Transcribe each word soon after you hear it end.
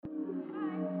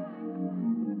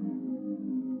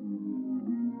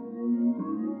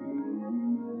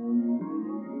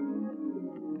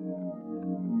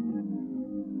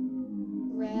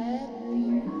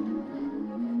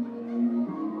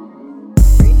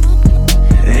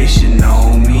should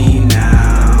know me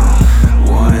now.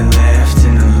 One left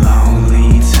in a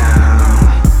lonely town.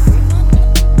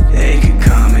 They could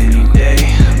come any day,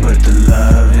 but the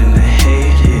love and the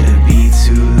hate, it'll be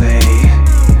too late.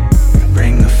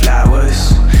 Bring the flowers,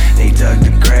 they dug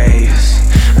the graves.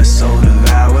 A soul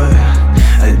devoured,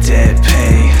 a dead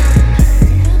pay.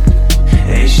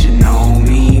 They should know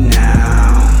me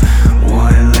now.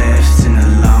 One left in a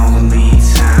lonely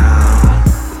town.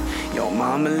 Your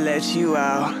mama let you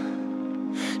out.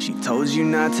 She told you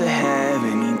not to have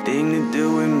anything to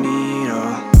do with me at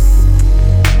all.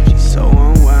 She's so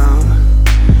unwound.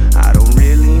 I don't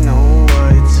really know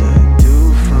what to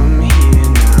do from here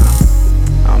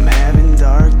now. I'm having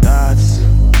dark thoughts.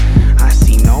 I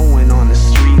see no one on the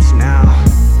streets now.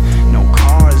 No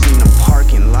cars in the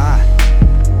parking lot.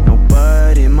 No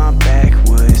bud in my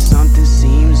backwoods. Something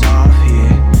seems off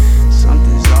here.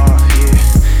 Something's off here.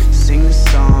 Sing the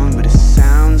song, but it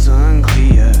sounds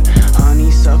unclear.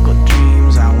 Honeysuckle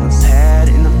dreams I once had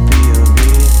in the field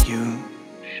with you.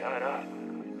 Shut up.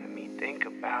 Let me think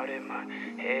about it. My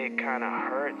head kinda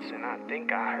hurts, and I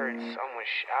think I heard someone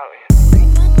shouting.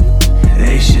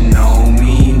 They should know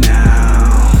me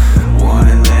now.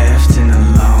 One left in a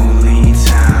lonely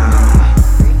town.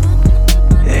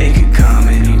 They could come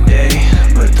any day,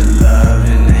 but the love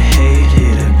and the hate,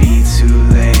 it'll be too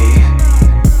late.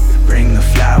 Bring the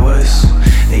flowers,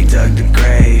 they dug the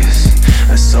graves.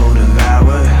 A soul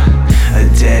devoured, a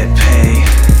dead pay.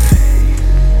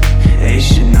 They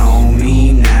should know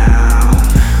me now.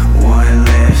 One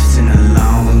left in a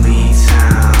lonely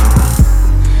town.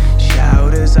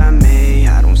 Shout as I may,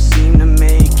 I don't seem to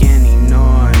make any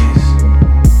noise.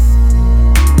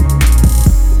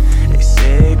 They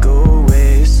said go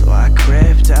away, so I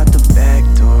crept out the back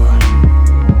door.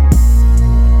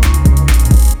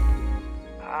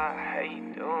 Hi, how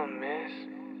you doing, miss?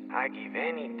 I give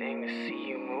anything to see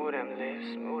you move them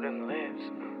lips, move them lips.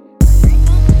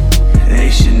 They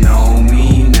should know